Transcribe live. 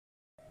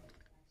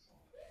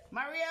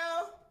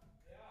Mario,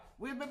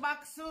 we'll be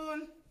back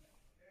soon.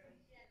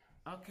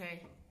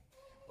 Okay.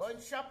 Going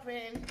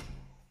shopping.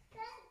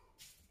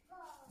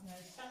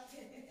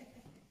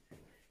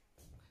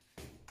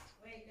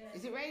 Wait,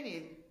 is it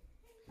raining?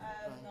 No.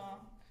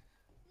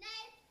 No,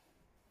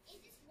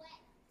 it's just wet.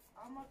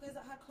 Oh my god, is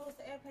that how close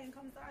the airplane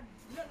comes down?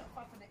 You don't look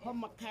far from the airplane.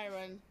 Come on,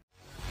 Karen.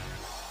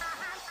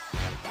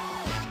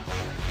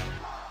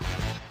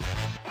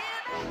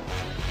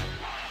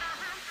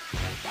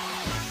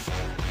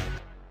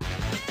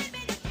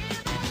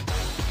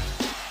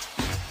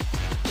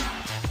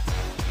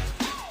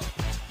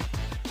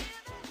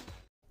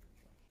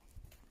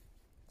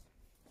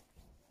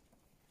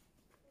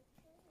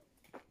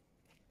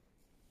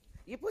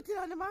 You put it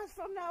on the mask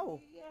from now?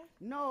 Yeah.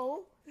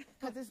 No,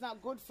 because it's not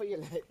good for you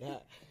like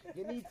that.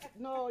 You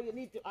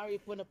need to hurry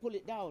up and pull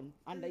it down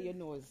under your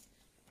nose.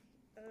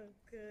 Oh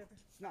good.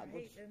 It's not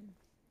good. Them.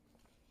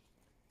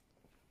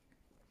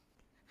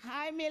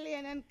 Hi,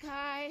 Milian and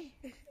Kai.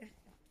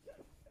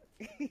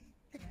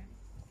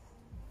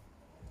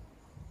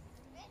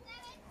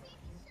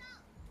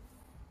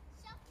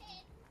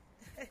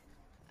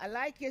 I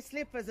like your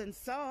slippers and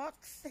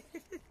socks.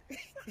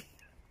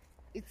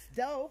 It's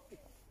dope.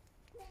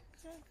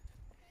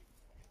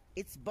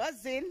 It's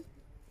buzzing.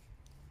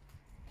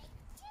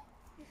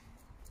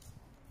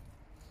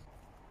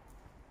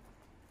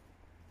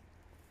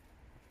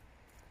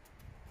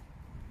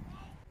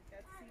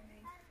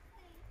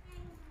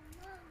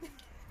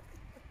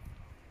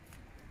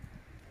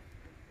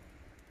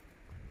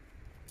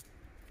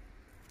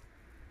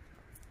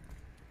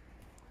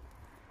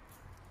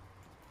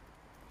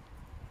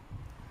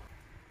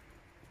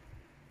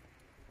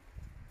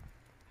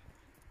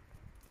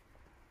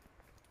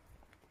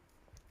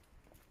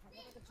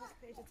 I can trust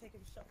Paige to take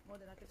him shop more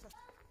than I can trust.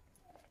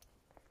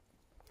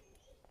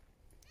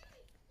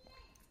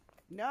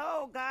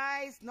 No,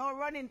 guys, no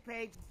running,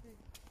 Paige.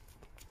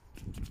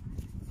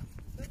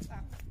 Good stuff.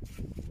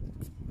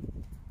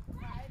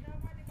 Right, no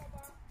running,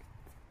 Baba.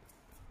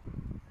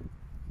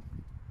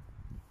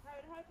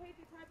 How Paige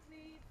is time to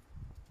leave?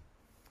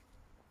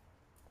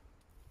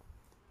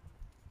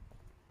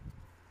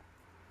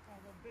 I'm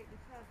gonna break the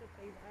charger,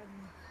 please.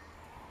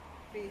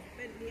 Please,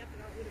 Bentley, I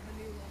forgot to order my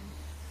new one.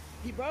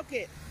 He broke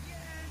it. Yeah.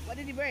 What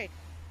did he break?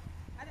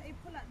 I don't even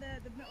pull out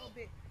the metal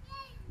bit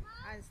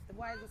as the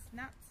wires are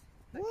snapped.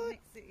 That What?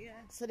 connects it,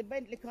 yeah. So the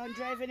Bentley can't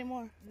drive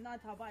anymore? Not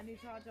I'll buy a new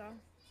charger.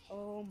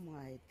 Oh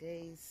my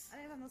days. I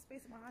don't even have no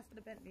space in my house for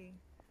the Bentley.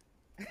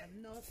 I have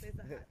no space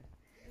at that.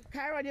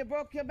 Kyron, you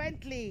broke your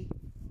Bentley.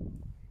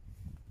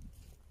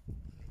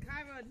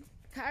 Kyron.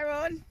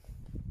 Kyron.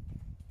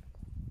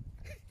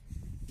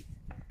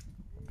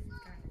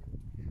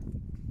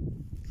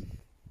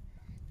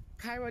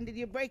 Kyron, did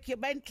you break your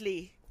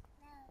Bentley?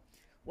 No.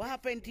 What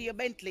happened to your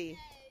Bentley?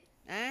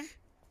 Huh?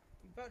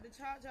 You broke the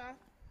charger.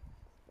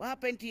 What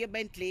happened to your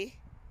Bentley?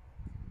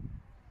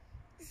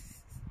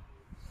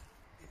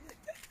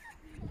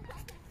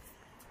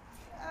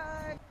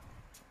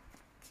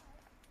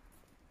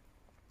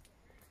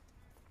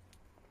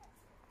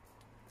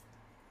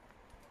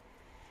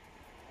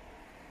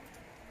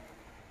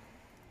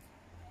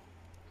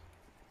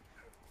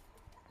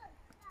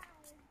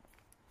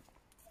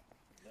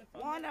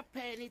 One a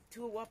penny,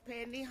 two a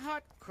penny,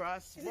 hot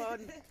cross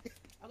bun.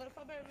 I'm gonna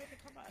find my way to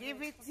come out.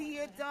 Give it to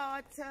your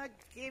daughter,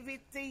 give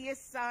it to your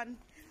son.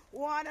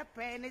 One a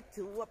penny,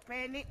 two a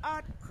penny,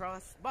 hot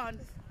cross bun.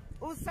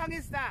 Whose song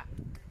is that?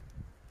 Oh,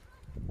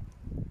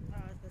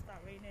 it's gonna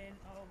start raining.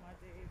 Oh my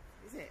days.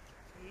 Is it?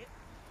 Yep.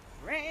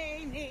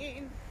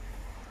 Raining.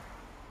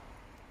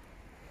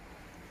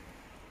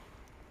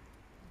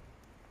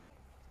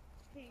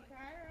 Hey,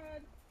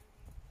 Kyron.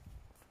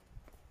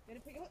 Gonna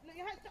put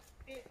your hands up.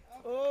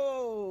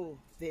 Oh,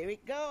 there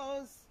it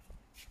goes.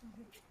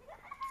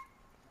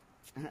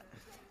 I'm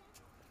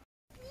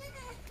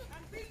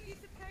bringing you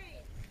to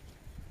Paige.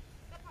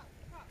 Step up,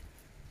 step up.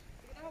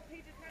 You're gonna hold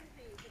Paige's hand,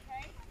 please,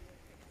 okay?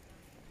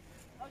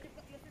 Oh, you've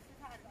got your sister's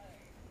hand.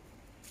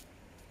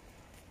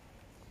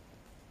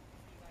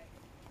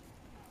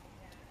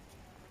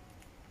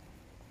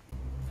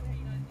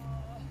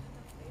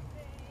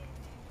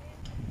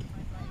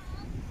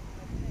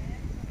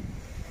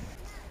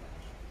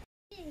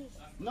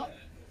 No.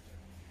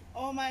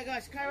 Oh my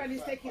gosh, Karen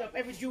is taking up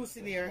every juice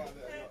in here.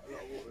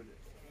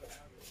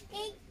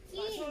 Thank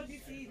I told you.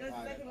 you, see, those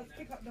second ones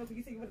pick up though, because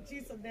you see what the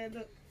juice on there,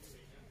 look.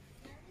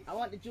 I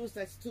want the juice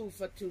that's 2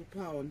 for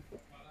 £2.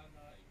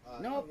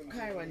 No,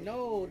 Kyron,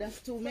 no, that's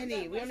too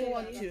many. We only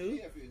want 2.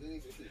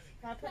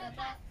 Can I put that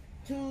back?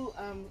 2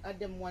 of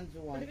them ones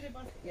we want.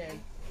 Yeah.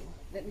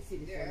 Let me see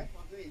this one.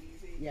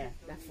 Yeah,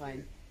 that's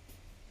fine.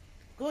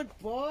 Good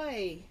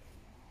boy.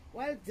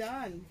 Well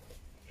done.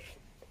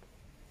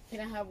 Can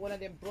I have one of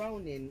them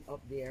browning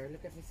up there?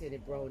 Look if you see the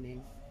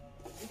browning.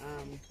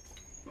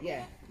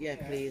 Yeah,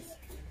 please.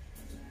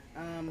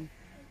 And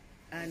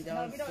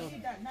No, we don't also,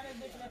 need that. None of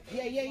this left.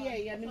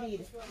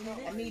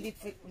 I need it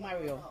for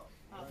Mario.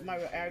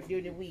 Mario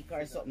during the week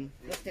or something.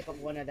 Let's take up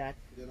one of that.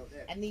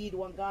 I need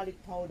 1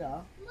 garlic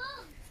powder.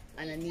 Mom.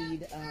 And I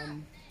need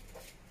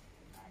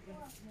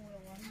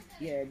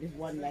Yeah, this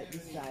one like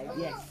this side,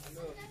 yes.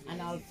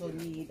 And I also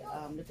need,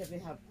 look at we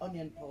have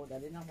onion powder.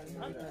 They normally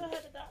have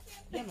it.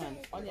 Yeah, man,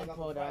 onion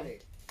powder.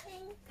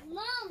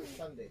 Mom.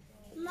 Sunday.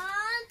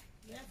 Mom.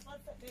 Yes,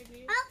 what's up,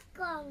 baby?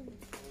 Popcorn.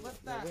 What's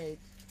Yeah, that? wait.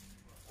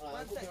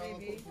 What's that,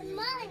 baby?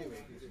 Mine.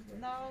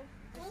 No,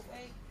 just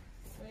wait.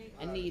 Wait.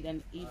 I need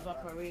an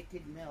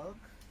evaporated milk.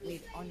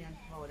 Need onion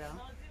powder.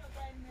 No, zero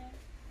grind there.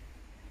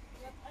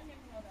 You have onion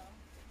powder.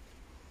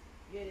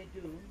 Yeah, they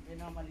do. They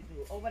normally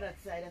do. Over that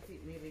side, I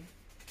think maybe.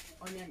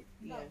 Onion,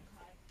 yeah.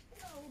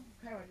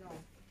 Carrot, no.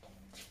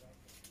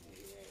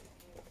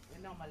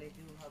 They normally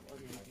do have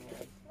onion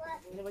powder.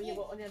 You know when you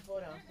got onion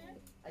powder,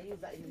 I use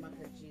that in the mac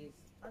and cheese.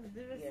 Yeah.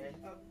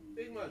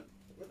 Big man,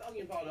 with the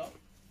onion powder.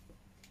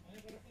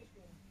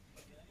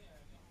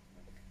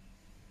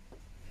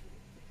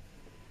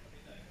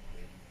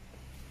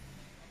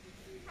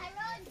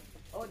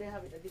 Oh, they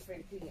have it a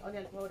different thing.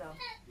 Onion powder.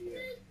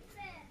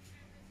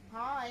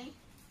 Hi.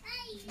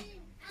 Thank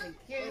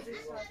you.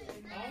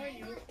 How are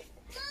you?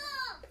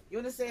 You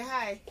want to say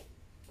hi?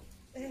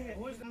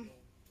 Who's them?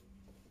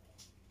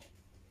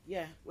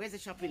 Yeah, where's the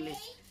shopping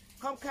list?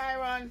 Come,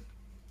 Kyron.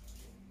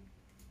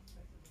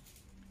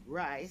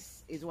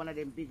 Rice is one of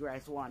them big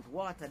rice want.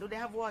 Water. Do they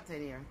have water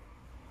in here?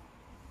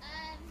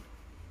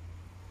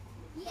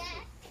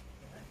 Yes.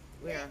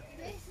 Where?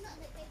 It's not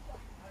the big one.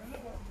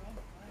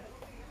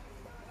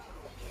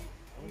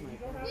 Oh my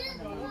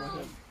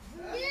God.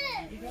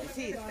 Yeah.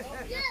 See it?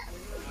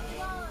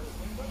 Yeah.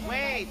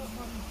 Wait.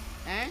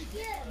 Eh?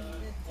 Yeah.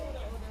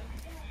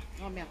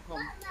 No, me a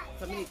come.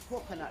 So me need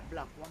coconut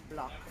block, one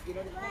block. You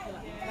know the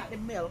coconut, not the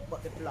milk,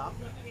 but the block.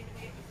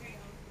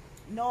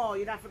 No,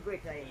 you don't have to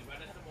grate it.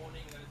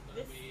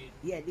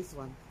 Yeah, this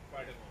one.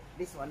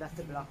 This one, that's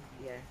the block.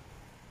 Yeah.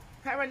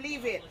 Karen,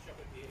 leave it.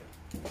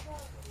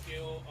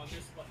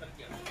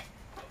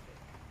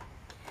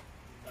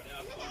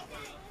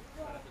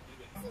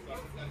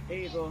 There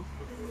you go.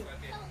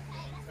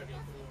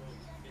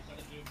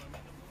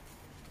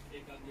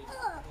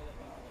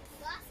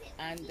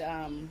 And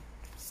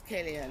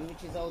scallion,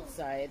 which is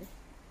outside.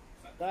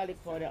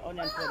 Garlic powder,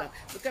 onion powder.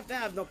 Look if they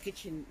have no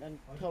kitchen and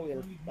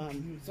towel.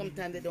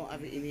 Sometimes they don't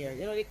have it in here.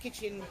 You know the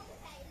kitchen.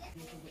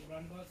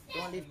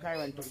 Don't leave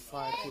Kyron to the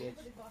far page.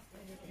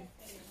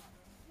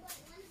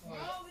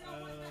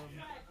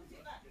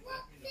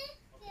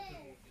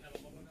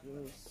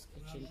 Use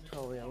kitchen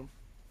towel.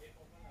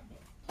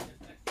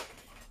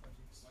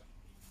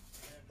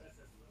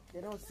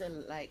 They don't sell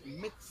like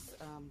mixed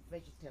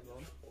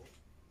vegetable.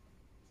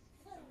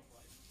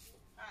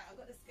 Alright, I've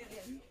got the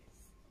scallion.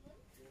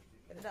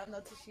 But I don't have no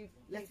tissue.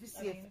 Let me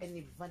see if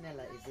any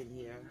vanilla is in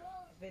here.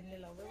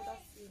 Vanilla, where would I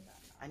see that?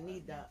 I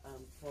need that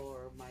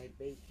for my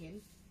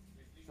baking.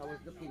 So I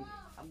was looking.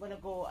 I'm gonna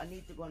go. I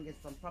need to go and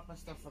get some proper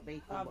stuff for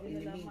baking. But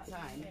in the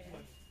meantime,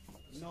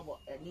 no. But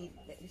I need.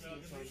 Let me see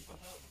this one.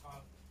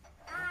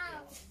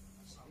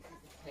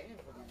 Clear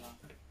vanilla.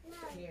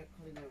 Clear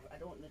culinary. I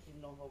don't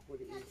even know how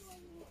good it is.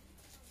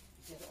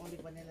 This is the only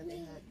vanilla they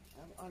had.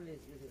 I've always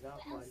used the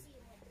dark one.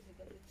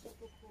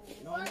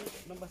 No,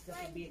 number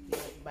 7 baking. You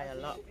have to buy a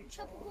lot.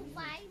 Tropical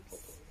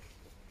vibes.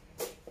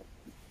 You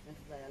have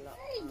to buy a lot.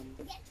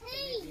 Get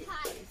tea,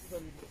 guys. This is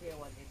only the clear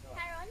one they got.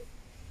 Karen.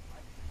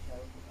 I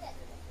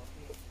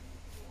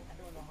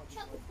don't know how to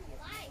Tropical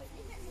vibes.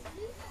 Look at the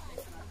blue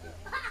one.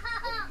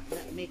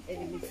 not make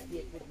any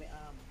mistake with my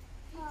arm.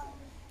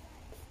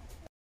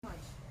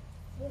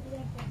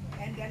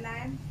 And the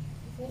lime?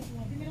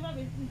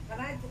 Can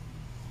I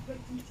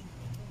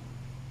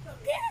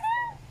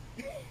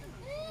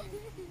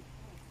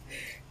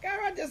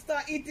Karen just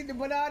start eating the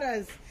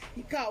bananas.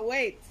 He can't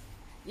wait.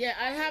 Yeah,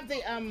 I'll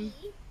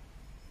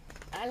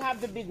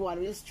have the big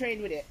one. We'll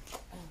strain with it.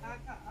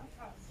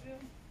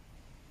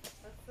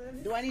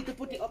 Do I need to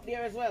put it up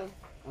there as well?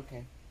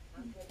 Okay.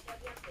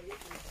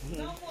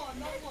 No more,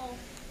 no more.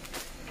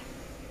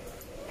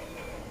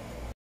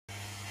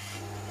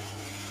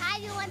 Hi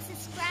everyone,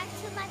 subscribe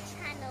to my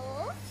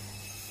channel.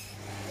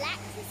 Like,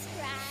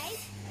 subscribe,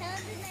 turn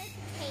on the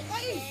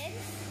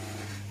notifications.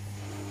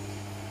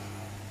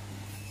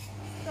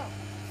 Go.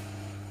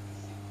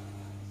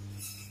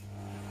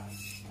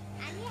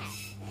 And yeah.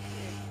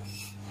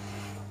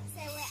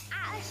 So we're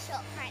at a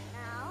shop right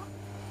now.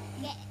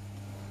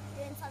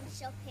 Doing some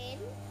shopping.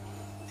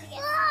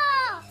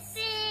 Oh,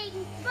 big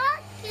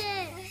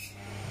bucket!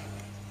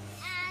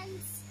 And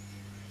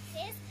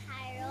here's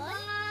Kyron.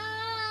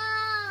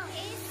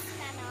 Here's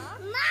Nana.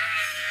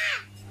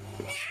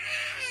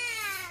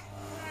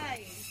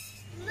 Right.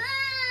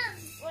 Mom!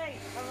 Wait,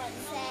 alright,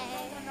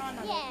 no.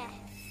 Yeah.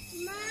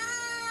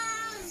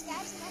 Mom!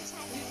 Subscribe to my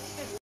channel.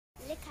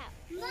 Look at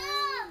the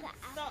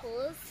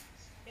apples.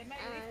 It might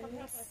be for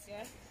purpose,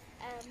 yeah?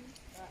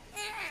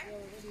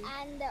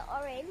 And the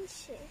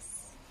oranges.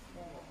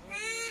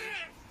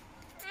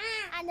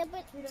 And the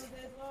but Peter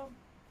there as well.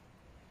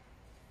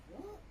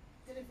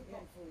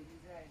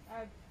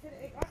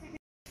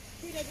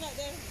 Peter's right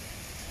there.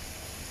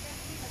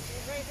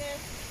 Right there.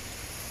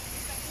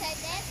 so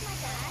there's my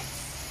dad.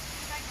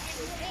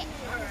 He's waiting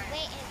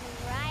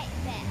right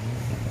there.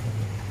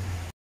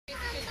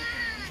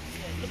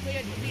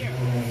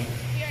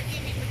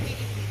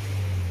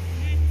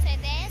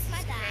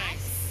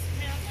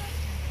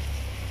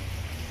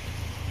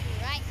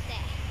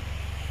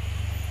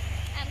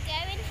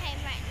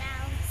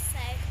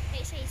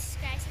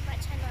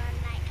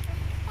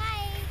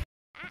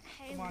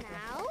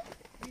 now.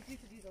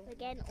 We're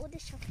getting all the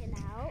shopping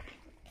out.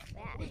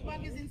 Which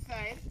bag is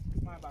inside?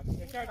 My bag.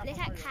 Look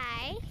at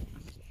Kai.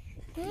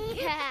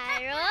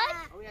 Carrot.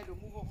 Oh, yeah, to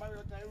move up my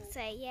road time. So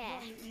yeah.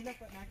 You left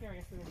that carry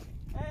yesterday.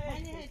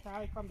 Hey,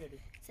 Kai, come, baby.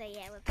 So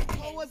yeah, we're back How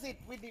home. was it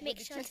with the Make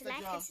with sure the to Chester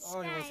like job? and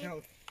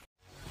subscribe.